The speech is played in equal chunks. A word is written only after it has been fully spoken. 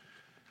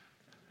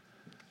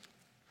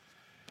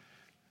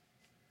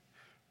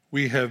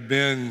We have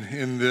been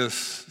in this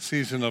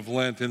season of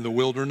Lent in the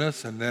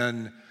wilderness and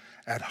then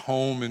at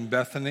home in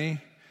Bethany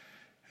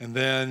and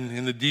then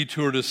in the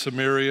detour to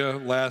Samaria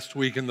last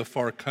week in the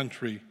far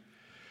country.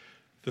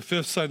 The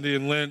fifth Sunday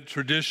in Lent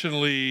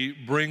traditionally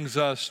brings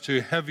us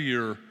to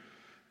heavier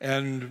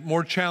and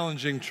more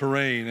challenging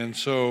terrain, and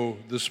so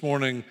this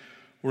morning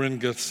we're in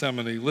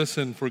Gethsemane.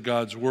 Listen for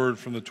God's word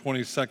from the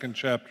 22nd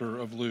chapter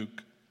of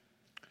Luke.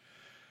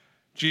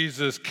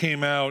 Jesus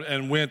came out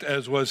and went,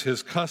 as was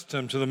his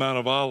custom, to the Mount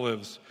of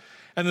Olives,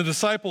 and the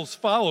disciples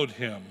followed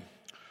him.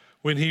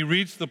 When he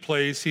reached the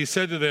place, he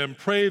said to them,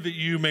 "Pray that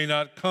you may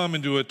not come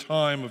into a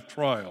time of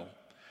trial."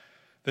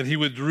 Then he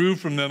withdrew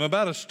from them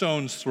about a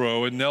stone's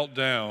throw and knelt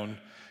down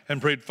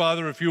and prayed,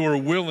 "Father, if you are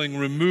willing,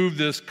 remove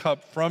this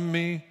cup from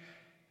me,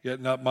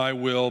 yet not my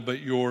will,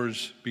 but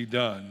yours be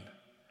done."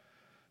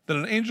 Then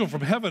an angel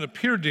from heaven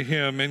appeared to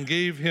him and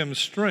gave him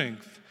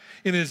strength.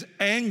 In his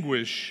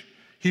anguish,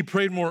 he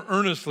prayed more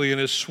earnestly, and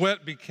his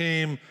sweat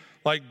became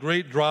like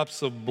great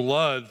drops of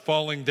blood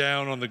falling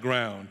down on the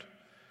ground.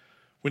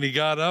 When he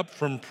got up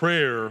from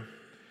prayer,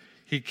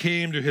 he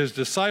came to his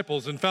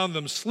disciples and found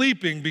them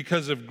sleeping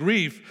because of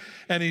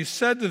grief. And he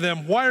said to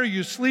them, "Why are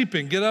you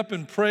sleeping? Get up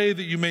and pray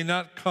that you may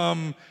not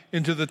come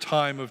into the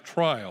time of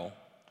trial."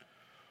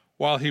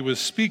 While he was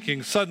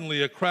speaking,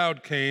 suddenly a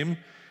crowd came,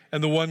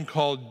 and the one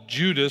called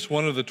Judas,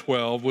 one of the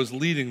 12, was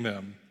leading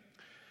them.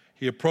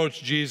 He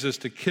approached Jesus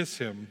to kiss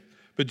him.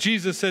 But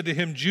Jesus said to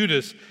him,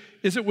 "Judas,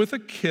 is it with a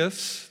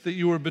kiss that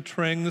you are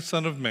betraying the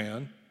Son of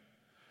Man?"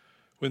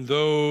 When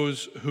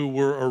those who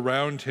were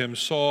around him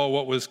saw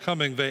what was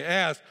coming, they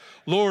asked,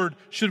 "Lord,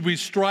 should we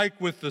strike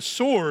with the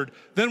sword?"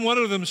 Then one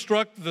of them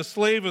struck the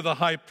slave of the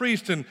high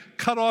priest and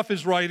cut off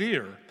his right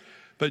ear.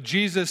 But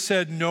Jesus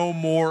said, "No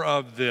more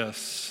of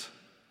this."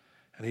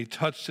 And he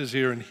touched his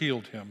ear and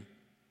healed him.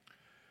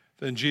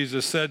 Then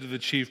Jesus said to the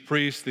chief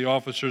priests, the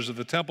officers of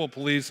the temple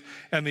police,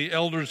 and the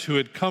elders who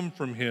had come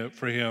for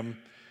him,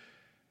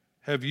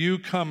 "Have you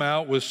come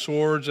out with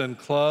swords and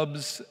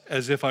clubs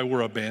as if I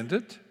were a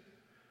bandit?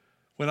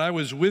 When I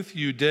was with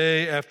you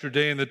day after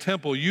day in the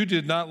temple, you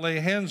did not lay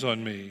hands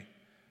on me.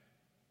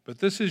 But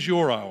this is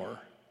your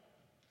hour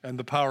and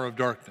the power of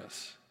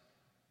darkness."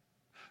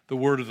 The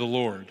word of the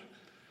Lord.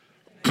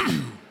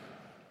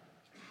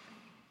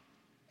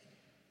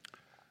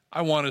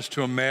 I want us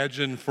to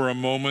imagine for a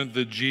moment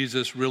that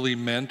Jesus really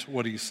meant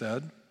what he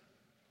said.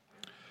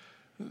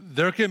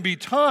 There can be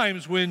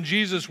times when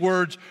Jesus'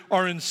 words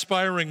are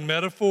inspiring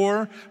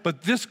metaphor,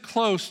 but this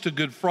close to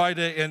Good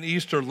Friday and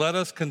Easter, let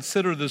us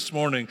consider this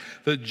morning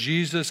that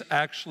Jesus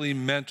actually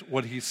meant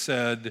what he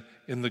said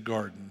in the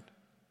garden.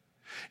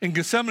 In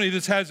Gethsemane,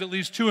 this has at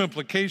least two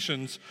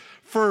implications.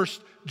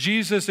 First,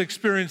 Jesus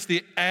experienced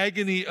the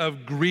agony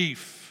of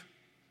grief.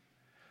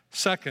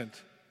 Second,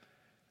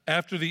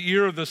 after the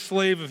ear of the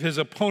slave of his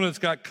opponents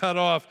got cut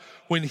off,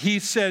 when he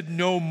said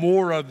no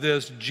more of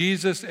this,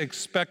 Jesus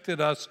expected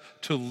us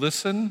to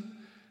listen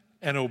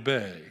and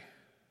obey.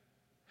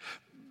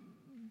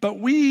 But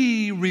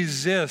we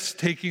resist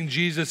taking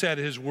Jesus at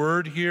his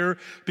word here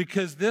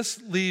because this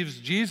leaves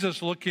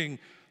Jesus looking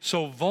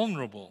so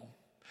vulnerable.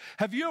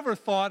 Have you ever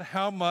thought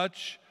how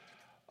much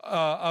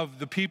of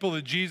the people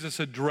that Jesus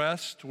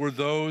addressed were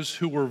those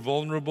who were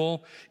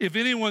vulnerable? If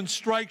anyone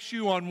strikes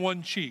you on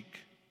one cheek,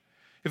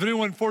 if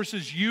anyone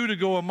forces you to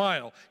go a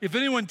mile, if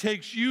anyone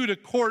takes you to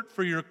court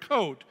for your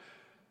coat,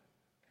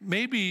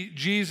 maybe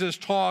Jesus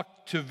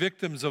talked to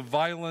victims of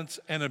violence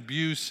and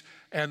abuse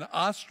and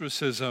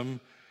ostracism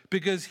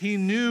because he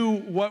knew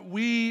what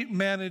we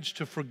managed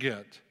to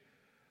forget.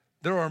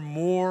 There are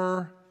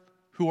more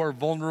who are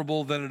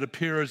vulnerable than it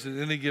appears at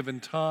any given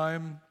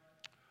time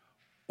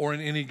or in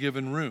any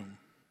given room.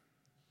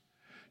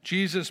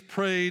 Jesus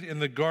prayed in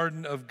the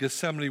Garden of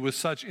Gethsemane with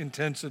such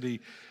intensity.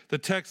 The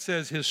text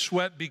says his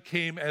sweat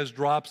became as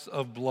drops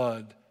of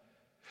blood.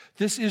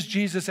 This is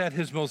Jesus at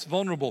his most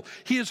vulnerable.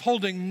 He is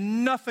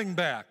holding nothing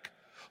back,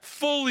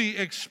 fully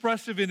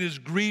expressive in his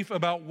grief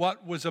about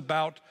what was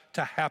about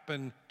to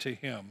happen to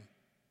him.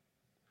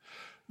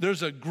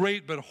 There's a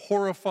great but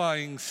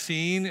horrifying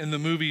scene in the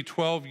movie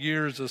 12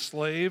 Years a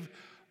Slave,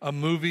 a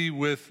movie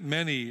with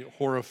many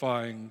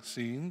horrifying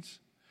scenes,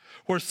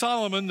 where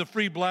Solomon, the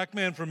free black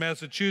man from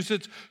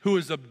Massachusetts who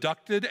is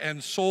abducted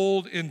and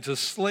sold into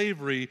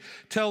slavery,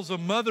 tells a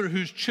mother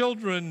whose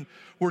children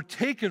were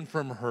taken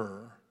from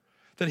her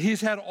that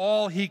he's had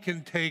all he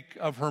can take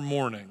of her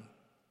mourning.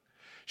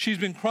 She's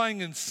been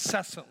crying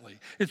incessantly.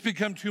 It's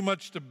become too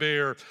much to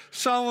bear.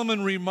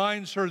 Solomon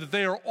reminds her that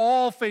they are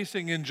all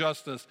facing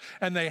injustice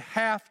and they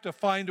have to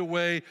find a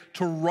way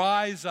to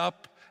rise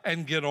up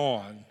and get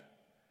on.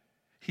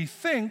 He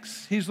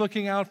thinks he's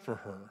looking out for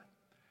her,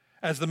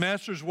 as the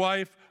master's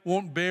wife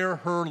won't bear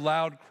her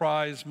loud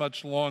cries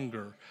much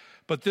longer.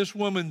 But this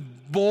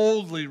woman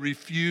boldly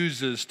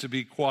refuses to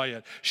be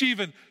quiet. She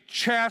even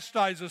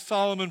chastises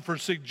Solomon for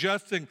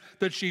suggesting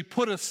that she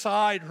put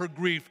aside her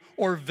grief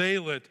or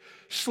veil it.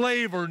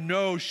 Slave or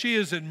no, she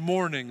is in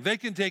mourning. They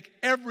can take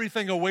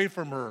everything away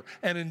from her,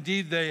 and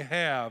indeed they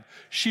have.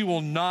 She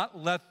will not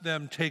let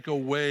them take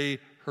away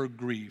her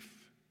grief.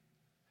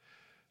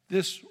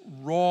 this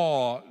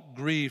raw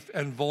grief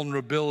and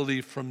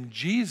vulnerability from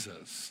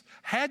Jesus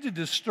had to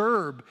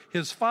disturb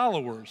his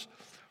followers.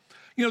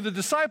 You know, the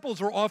disciples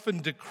were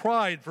often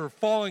decried for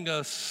falling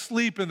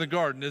asleep in the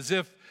garden, as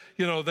if,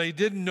 they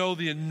didn't know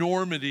the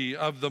enormity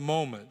of the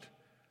moment.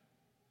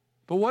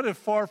 But what if,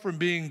 far from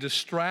being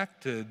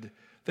distracted,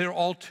 they're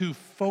all too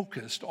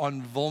focused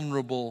on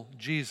vulnerable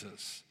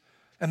Jesus,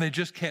 and they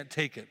just can't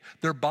take it?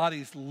 Their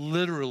bodies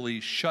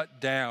literally shut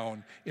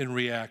down in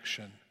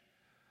reaction.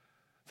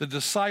 The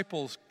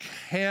disciples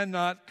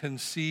cannot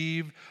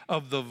conceive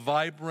of the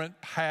vibrant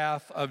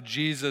path of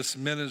Jesus'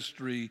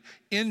 ministry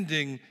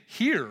ending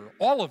here,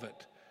 all of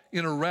it,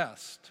 in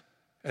arrest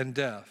and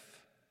death.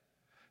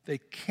 They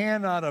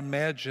cannot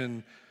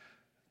imagine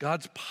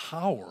God's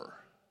power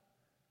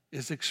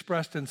is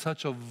expressed in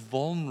such a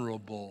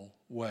vulnerable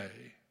way.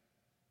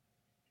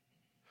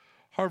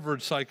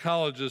 Harvard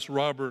psychologist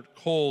Robert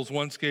Coles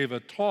once gave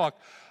a talk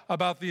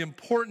about the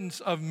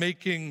importance of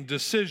making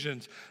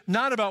decisions,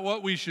 not about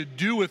what we should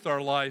do with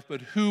our life,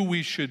 but who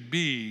we should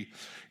be.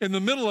 In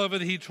the middle of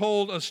it, he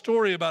told a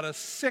story about a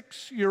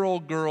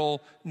 6-year-old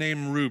girl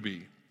named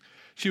Ruby.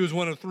 She was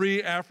one of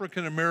 3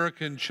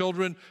 African-American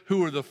children who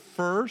were the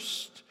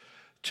first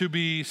to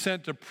be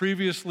sent to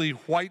previously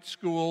white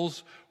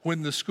schools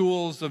when the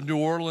schools of New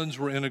Orleans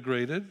were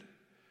integrated.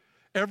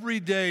 Every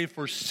day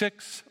for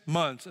 6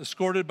 months,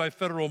 escorted by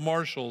federal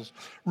marshals,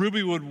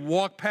 Ruby would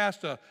walk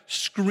past a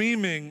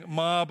screaming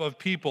mob of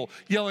people,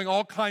 yelling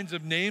all kinds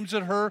of names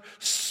at her,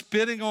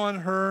 spitting on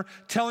her,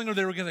 telling her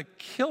they were going to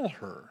kill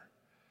her.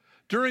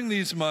 During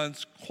these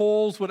months,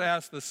 Coles would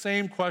ask the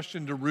same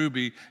question to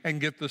Ruby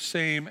and get the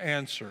same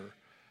answer.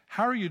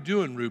 "How are you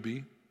doing,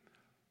 Ruby?"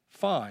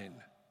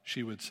 "Fine,"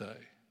 she would say.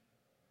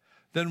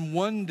 Then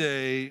one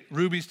day,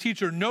 Ruby's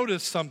teacher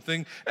noticed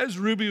something as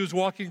Ruby was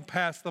walking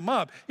past the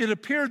mob. It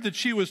appeared that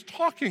she was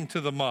talking to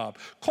the mob.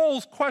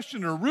 Coles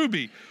questioned her,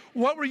 "Ruby,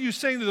 what were you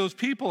saying to those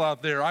people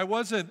out there?" "I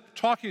wasn't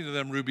talking to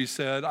them," Ruby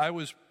said. "I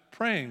was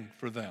praying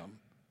for them."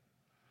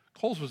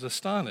 Coles was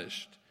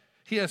astonished.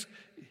 He asked,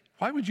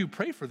 "Why would you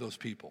pray for those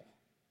people?"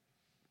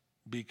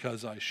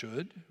 "Because I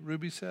should,"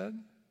 Ruby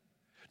said.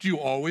 "Do you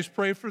always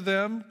pray for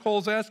them?"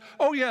 Coles asked.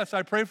 "Oh, yes,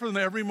 I pray for them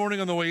every morning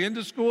on the way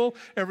into school,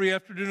 every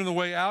afternoon on the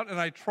way out, and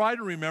I try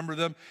to remember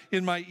them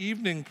in my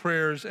evening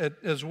prayers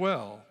as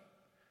well."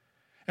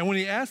 And when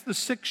he asked the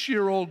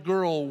 6-year-old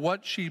girl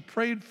what she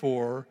prayed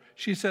for,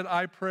 she said,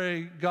 "I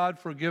pray, God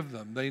forgive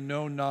them. They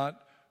know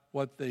not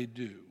what they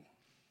do."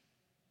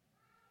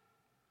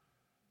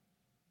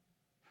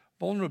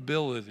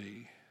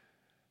 Vulnerability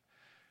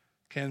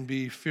can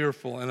be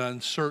fearful and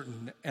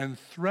uncertain and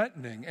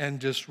threatening and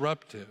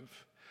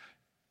disruptive.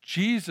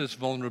 Jesus'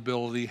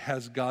 vulnerability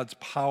has God's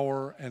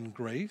power and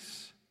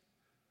grace.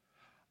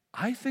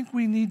 I think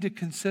we need to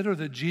consider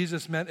that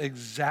Jesus meant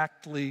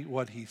exactly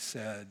what he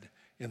said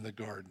in the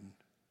garden.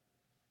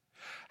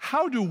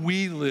 How do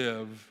we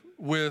live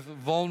with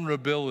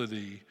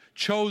vulnerability,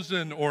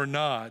 chosen or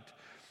not,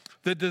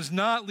 that does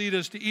not lead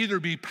us to either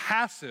be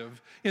passive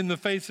in the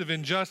face of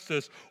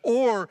injustice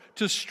or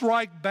to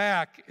strike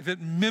back that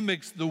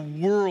mimics the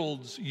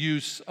world's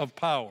use of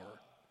power?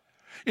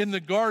 In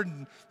the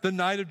garden, the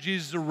night of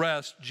Jesus'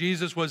 arrest,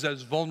 Jesus was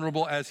as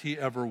vulnerable as he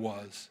ever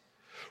was.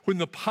 When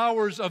the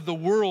powers of the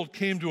world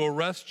came to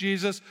arrest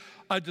Jesus,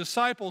 a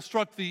disciple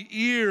struck the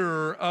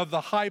ear of the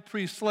high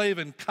priest's slave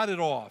and cut it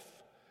off.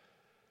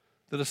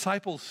 The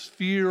disciples'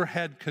 fear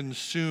had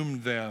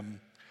consumed them.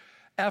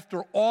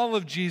 After all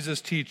of Jesus'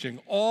 teaching,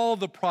 all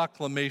the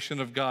proclamation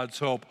of God's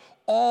hope,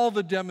 all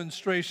the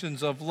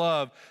demonstrations of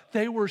love,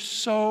 they were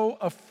so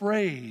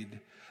afraid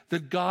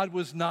that God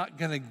was not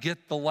going to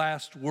get the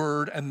last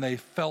word, and they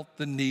felt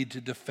the need to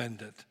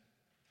defend it.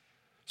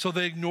 So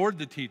they ignored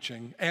the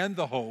teaching and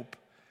the hope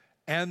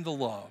and the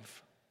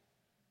love,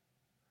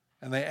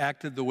 and they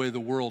acted the way the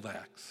world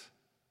acts.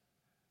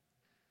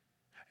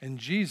 And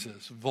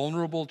Jesus,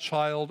 vulnerable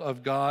child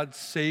of God,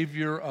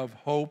 Savior of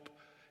hope,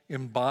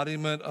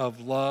 embodiment of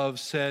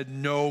love, said,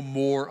 "No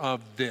more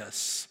of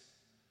this."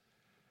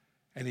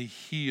 And he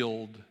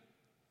healed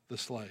the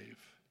slave.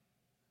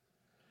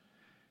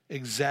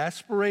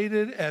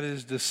 Exasperated at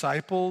his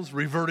disciples,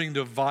 reverting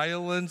to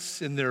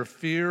violence in their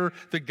fear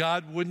that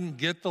God wouldn't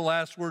get the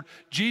last word,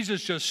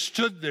 Jesus just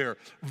stood there,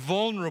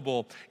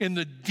 vulnerable, in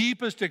the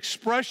deepest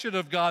expression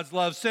of God's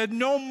love, said,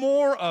 "No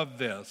more of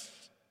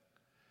this."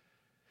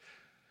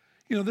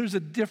 You know, there's a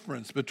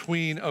difference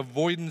between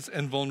avoidance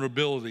and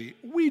vulnerability.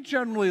 We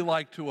generally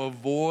like to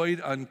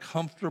avoid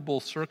uncomfortable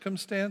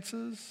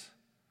circumstances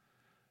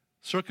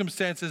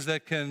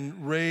that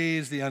can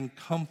raise the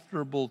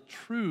uncomfortable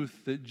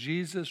truth that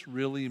Jesus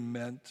really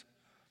meant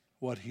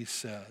what he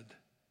said.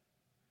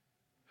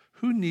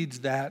 Who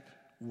needs that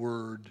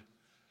word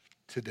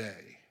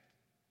today?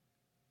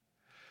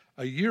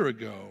 A year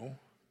ago,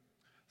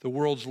 the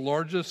world's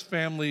largest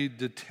family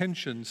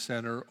detention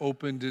center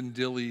opened in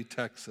Dilley,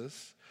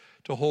 Texas,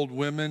 to hold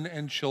women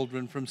and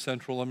children from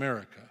Central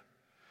America.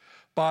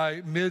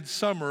 by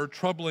midsummer,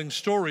 troubling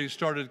stories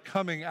started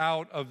coming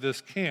out of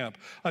this camp.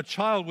 A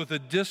child with a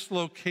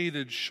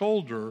dislocated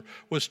shoulder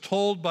was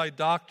told by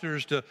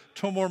doctors to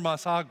tomar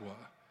más agua,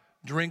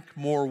 drink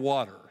more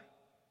water.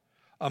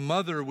 A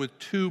mother with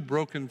 2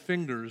 broken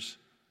fingers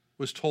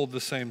was told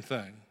the same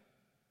thing.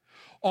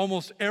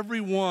 Almost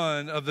every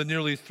one of the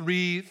nearly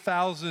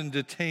 3,000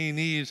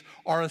 detainees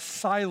are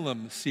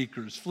asylum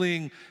seekers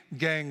fleeing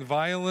gang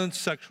violence,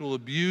 sexual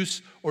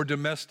abuse, or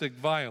domestic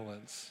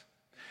violence.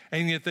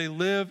 And yet they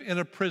live in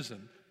a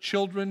prison,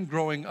 children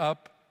growing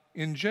up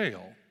in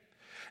jail.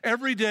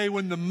 Every day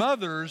when the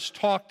mothers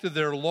talk to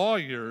their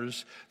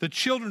lawyers, the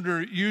children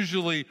are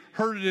usually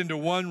herded into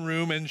one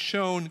room and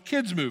shown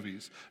kids'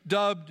 movies,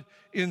 dubbed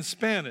in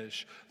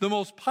Spanish. The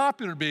most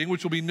popular being,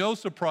 which will be no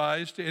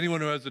surprise to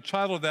anyone who has a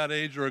child of that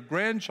age or a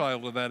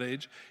grandchild of that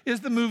age,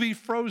 is the movie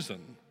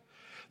Frozen.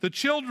 The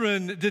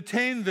children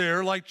detained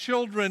there, like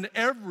children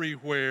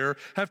everywhere,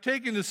 have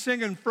taken to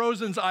singing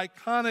Frozen's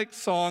iconic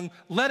song,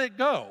 Let It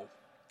Go.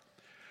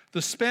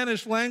 The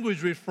Spanish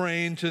language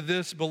refrain to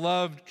this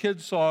beloved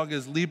kids' song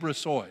is Libre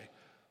Soy,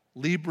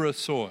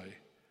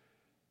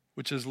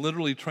 which is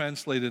literally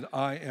translated,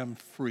 I am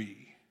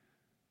free.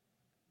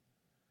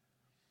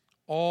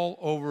 All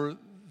over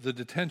the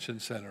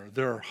detention center,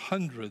 there are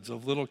hundreds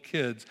of little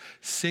kids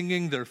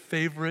singing their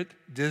favorite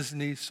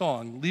Disney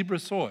song, Libre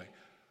Soy,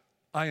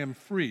 I am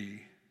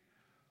free,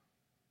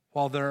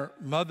 while their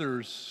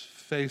mothers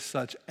face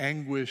such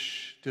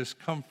anguish,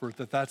 discomfort,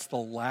 that that's the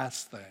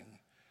last thing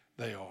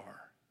they are.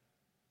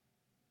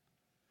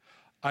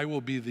 I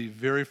will be the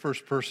very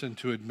first person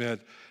to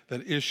admit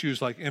that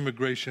issues like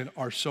immigration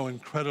are so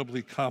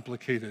incredibly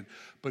complicated,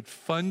 but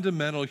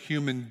fundamental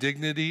human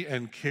dignity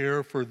and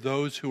care for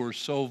those who are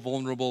so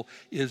vulnerable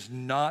is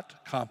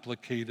not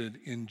complicated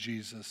in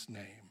Jesus'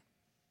 name.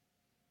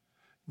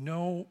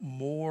 No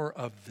more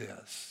of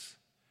this.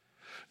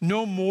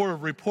 No more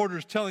of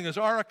reporters telling us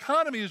our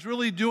economy is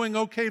really doing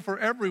okay for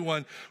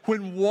everyone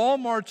when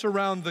Walmarts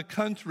around the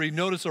country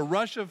notice a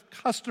rush of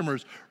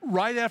customers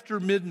right after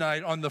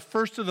midnight on the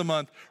first of the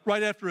month,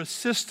 right after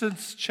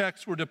assistance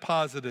checks were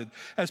deposited,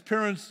 as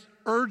parents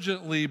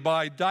urgently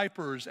buy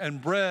diapers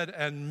and bread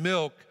and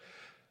milk.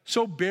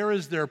 So bare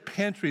is their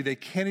pantry, they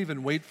can't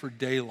even wait for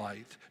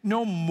daylight.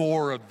 No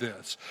more of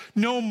this.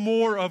 No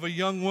more of a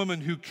young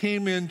woman who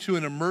came into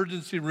an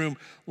emergency room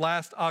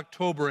last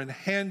October and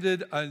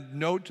handed a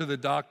note to the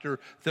doctor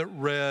that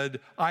read,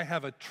 I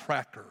have a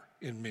tracker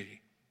in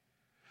me.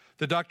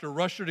 The doctor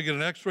rushed her to get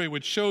an x-ray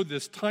which showed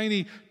this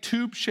tiny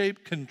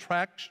tube-shaped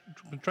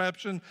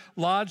contraption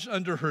lodged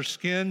under her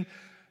skin.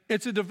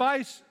 It's a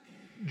device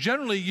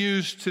generally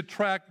used to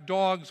track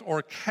dogs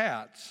or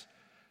cats.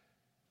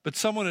 But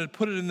someone had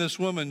put it in this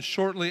woman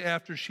shortly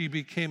after she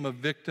became a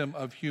victim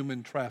of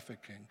human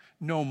trafficking.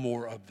 No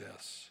more of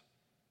this.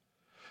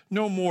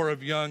 No more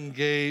of young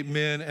gay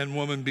men and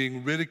women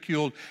being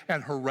ridiculed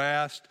and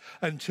harassed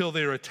until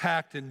they are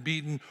attacked and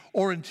beaten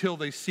or until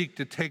they seek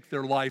to take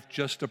their life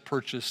just to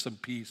purchase some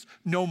peace.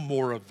 No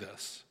more of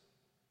this.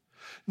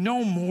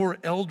 No more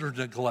elder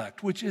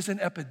neglect, which is an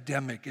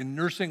epidemic in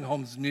nursing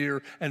homes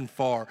near and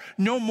far.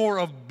 No more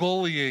of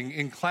bullying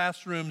in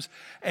classrooms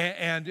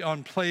and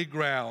on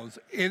playgrounds,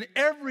 in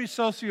every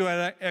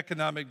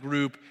socioeconomic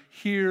group,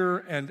 here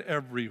and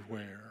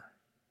everywhere.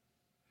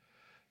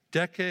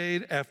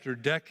 Decade after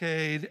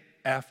decade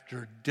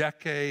after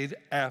decade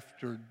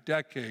after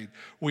decade,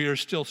 we are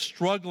still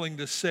struggling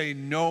to say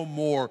no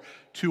more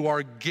to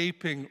our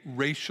gaping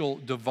racial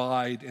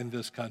divide in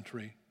this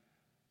country.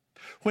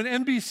 When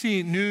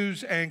NBC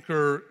News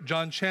anchor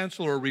John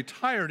Chancellor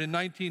retired in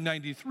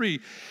 1993,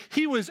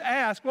 he was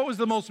asked what was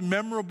the most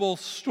memorable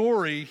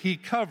story he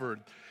covered.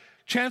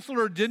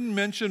 Chancellor didn't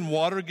mention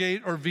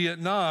Watergate or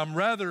Vietnam.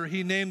 Rather,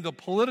 he named the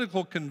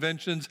political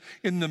conventions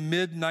in the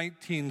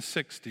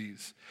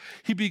mid-1960s.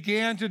 He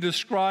began to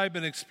describe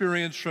an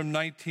experience from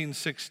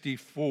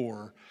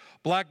 1964.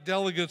 Black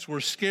delegates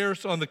were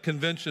scarce on the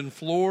convention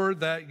floor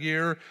that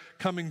year,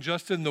 coming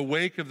just in the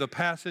wake of the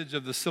passage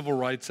of the Civil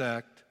Rights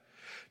Act.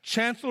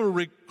 Chancellor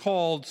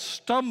recalled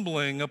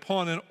stumbling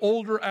upon an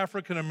older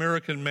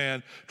African-American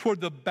man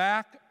toward the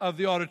back of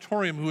the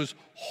auditorium who was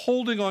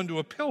holding onto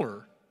a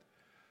pillar.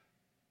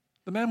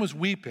 The man was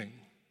weeping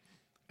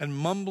and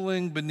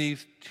mumbling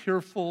beneath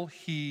tearful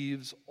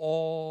heaves,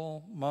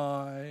 all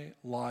my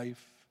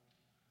life,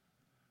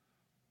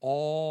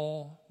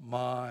 all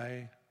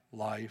my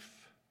life.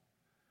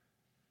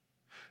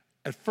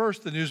 At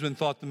first, the newsman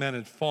thought the man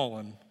had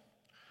fallen.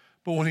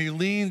 But when he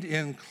leaned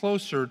in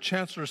closer,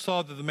 Chancellor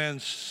saw that the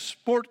man's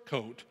sport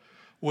coat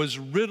was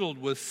riddled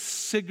with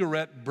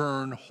cigarette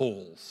burn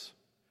holes.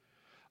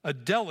 A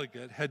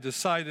delegate had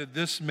decided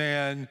this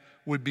man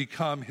would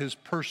become his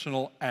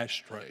personal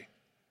ashtray.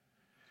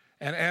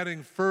 And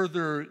adding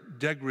further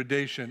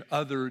degradation,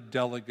 other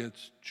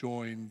delegates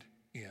joined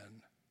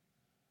in.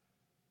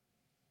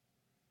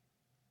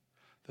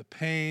 The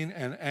pain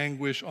and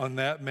anguish on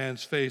that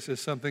man's face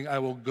is something I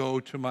will go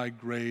to my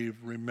grave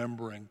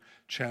remembering,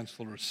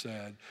 Chancellor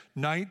said.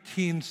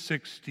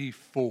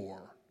 1964.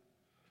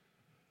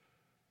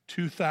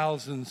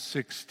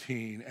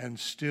 2016, and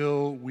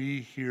still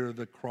we hear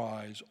the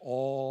cries,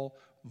 all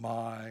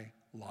my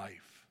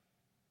life.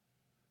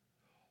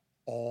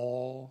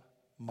 All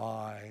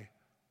my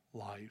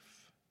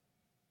life.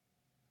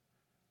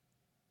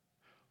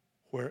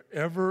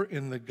 Wherever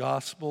in the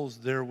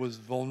Gospels there was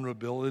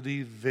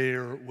vulnerability,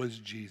 there was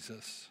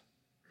Jesus.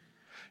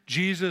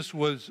 Jesus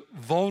was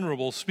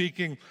vulnerable,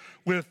 speaking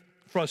with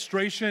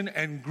frustration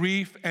and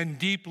grief and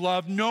deep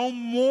love. No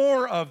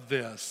more of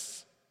this.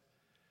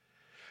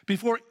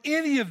 Before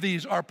any of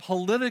these are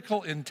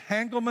political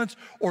entanglements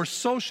or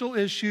social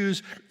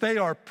issues, they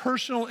are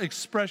personal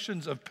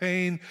expressions of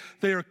pain.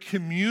 They are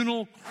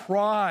communal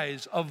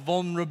cries of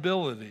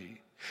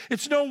vulnerability.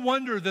 It's no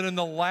wonder that in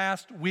the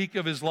last week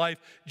of his life,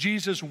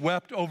 Jesus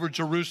wept over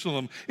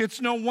Jerusalem.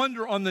 It's no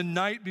wonder on the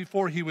night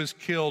before he was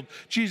killed,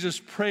 Jesus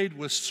prayed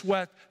with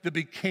sweat that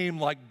became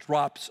like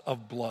drops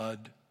of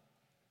blood.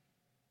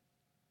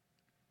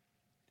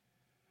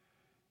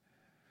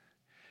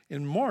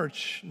 In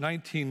March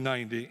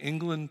 1990,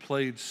 England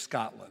played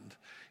Scotland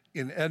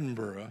in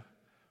Edinburgh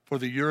for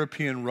the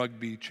European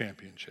Rugby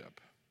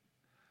Championship.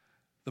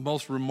 The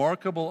most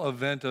remarkable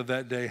event of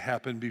that day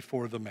happened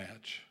before the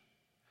match.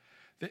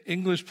 The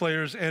English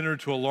players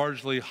entered to a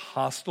largely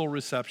hostile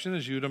reception,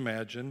 as you'd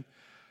imagine,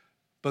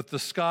 but the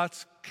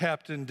Scots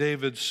captain,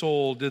 David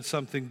Soul, did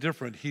something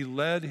different. He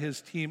led his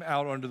team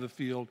out onto the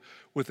field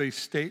with a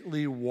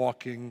stately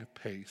walking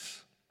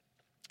pace.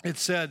 It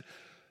said,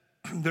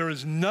 "There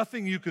is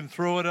nothing you can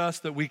throw at us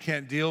that we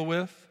can't deal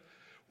with.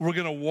 We're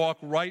going to walk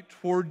right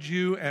towards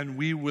you, and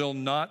we will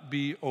not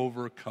be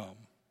overcome."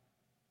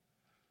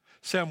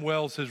 Sam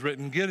Wells has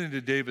written, "Get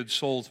into David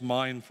Soul's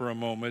mind for a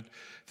moment.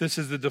 This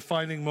is the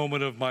defining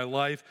moment of my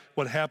life.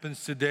 What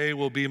happens today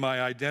will be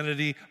my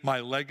identity, my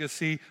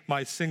legacy,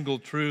 my single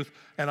truth,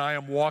 and I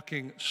am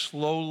walking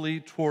slowly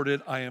toward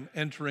it. I am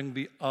entering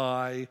the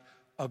eye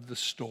of the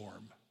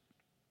storm."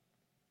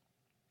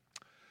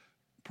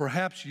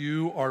 Perhaps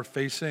you are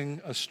facing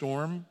a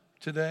storm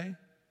today.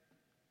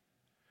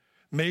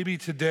 Maybe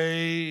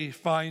today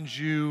finds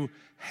you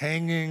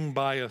hanging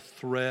by a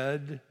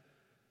thread,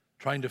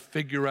 trying to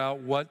figure out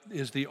what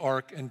is the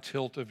arc and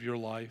tilt of your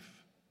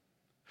life.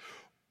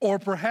 Or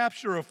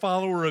perhaps you're a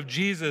follower of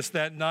Jesus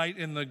that night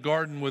in the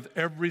garden with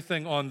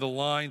everything on the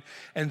line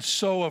and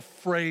so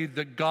afraid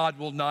that God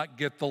will not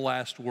get the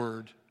last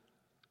word.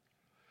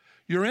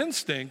 Your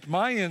instinct,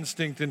 my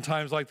instinct in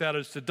times like that,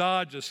 is to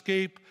dodge,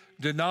 escape,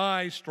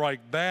 deny,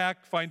 strike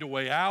back, find a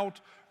way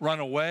out, run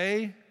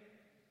away.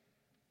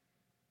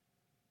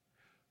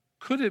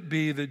 Could it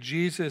be that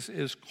Jesus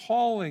is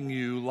calling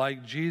you,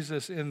 like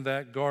Jesus in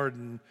that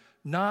garden,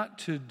 not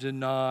to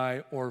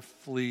deny or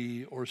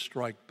flee or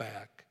strike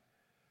back,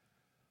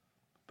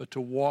 but to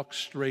walk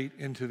straight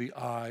into the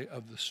eye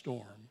of the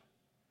storm?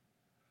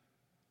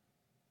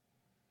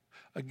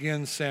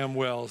 Again, Sam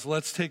Wells,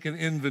 let's take an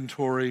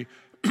inventory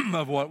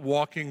of what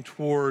walking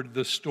toward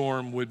the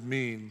storm would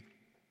mean.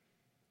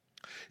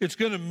 It's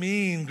going to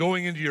mean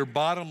going into your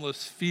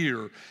bottomless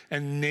fear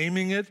and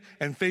naming it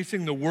and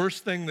facing the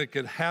worst thing that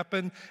could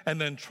happen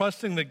and then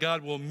trusting that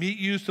God will meet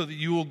you so that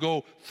you will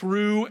go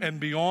through and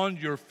beyond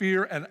your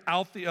fear and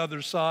out the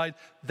other side.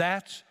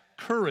 That's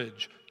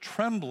courage,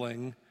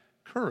 trembling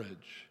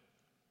courage.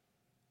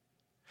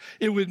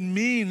 It would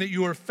mean that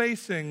you are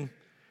facing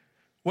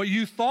what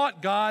you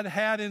thought God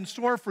had in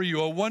store for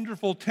you, a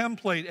wonderful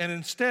template, and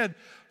instead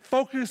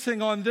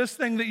focusing on this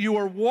thing that you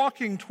are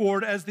walking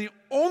toward as the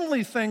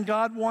only thing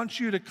God wants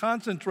you to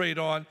concentrate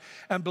on,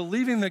 and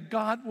believing that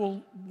God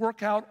will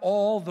work out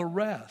all the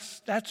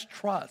rest. That's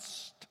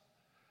trust,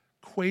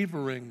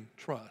 quavering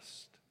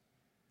trust.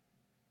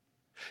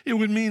 It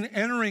would mean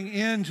entering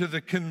into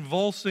the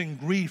convulsing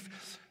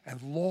grief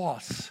and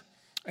loss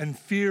and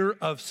fear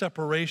of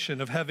separation,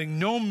 of having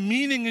no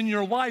meaning in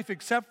your life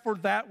except for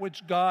that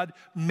which God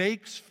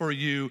makes for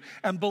you,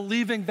 and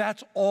believing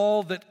that's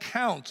all that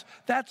counts.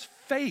 That's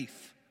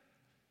faith,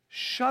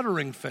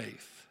 shuddering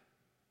faith.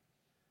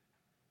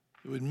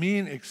 It would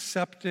mean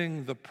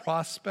accepting the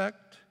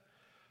prospect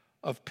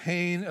of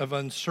pain of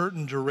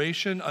uncertain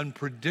duration,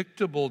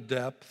 unpredictable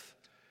depth,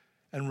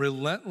 and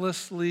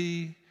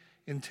relentlessly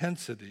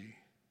intensity,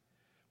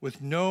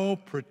 with no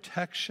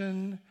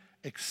protection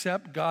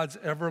except God's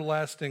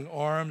everlasting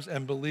arms,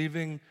 and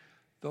believing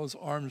those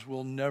arms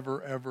will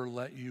never, ever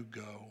let you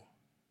go.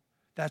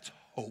 That's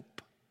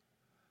hope,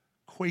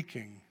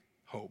 quaking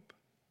hope.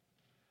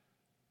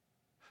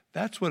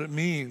 That's what it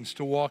means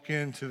to walk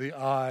into the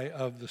eye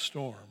of the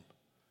storm.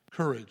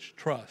 Courage,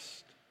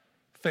 trust,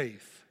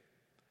 faith,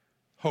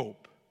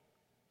 hope.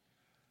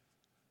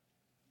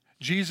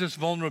 Jesus'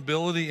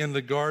 vulnerability in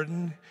the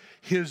garden,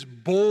 his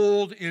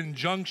bold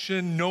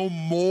injunction, no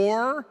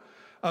more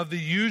of the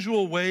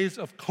usual ways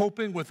of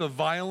coping with a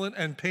violent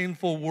and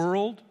painful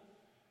world.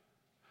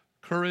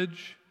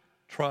 Courage,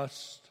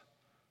 trust,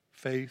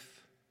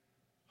 faith,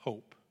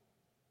 hope.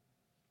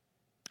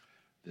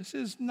 This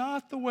is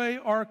not the way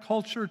our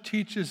culture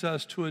teaches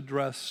us to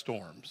address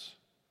storms.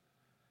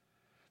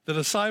 The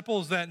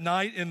disciples that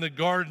night in the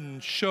garden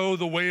show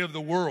the way of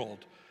the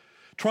world.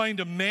 trying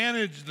to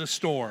manage the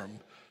storm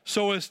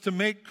so as to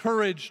make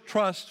courage,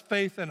 trust,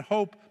 faith, and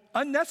hope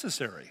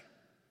unnecessary.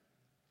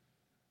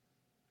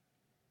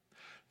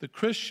 The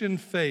Christian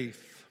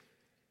faith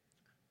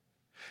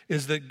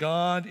is that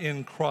God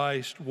in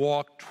Christ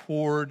walked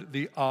toward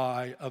the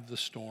eye of the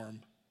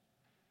storm.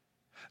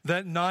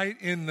 That night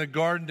in the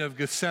Garden of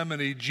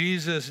Gethsemane,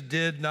 Jesus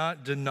did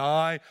not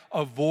deny,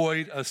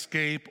 avoid,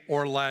 escape,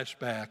 or lash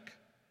back.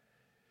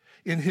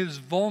 In his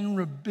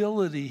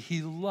vulnerability,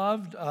 he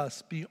loved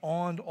us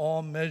beyond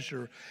all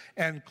measure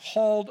and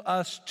called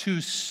us to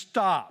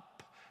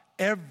stop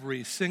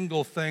every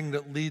single thing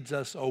that leads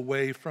us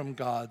away from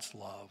God's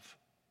love.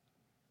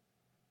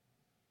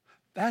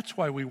 That's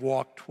why we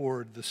walk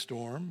toward the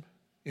storm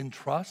in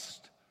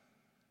trust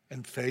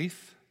and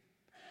faith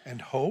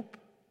and hope.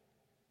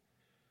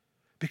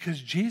 Because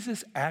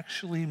Jesus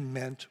actually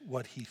meant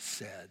what he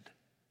said.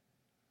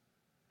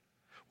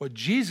 What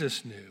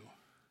Jesus knew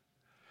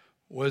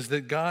was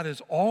that God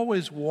is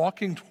always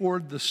walking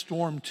toward the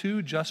storm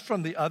too, just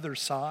from the other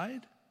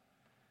side.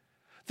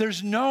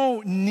 There's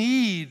no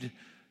need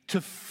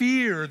to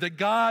fear that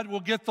God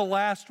will get the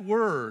last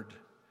word.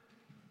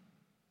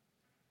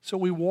 So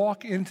we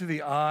walk into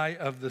the eye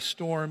of the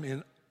storm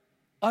in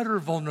utter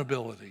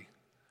vulnerability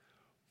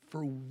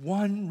for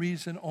one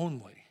reason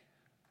only: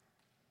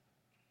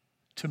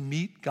 to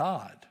meet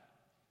God.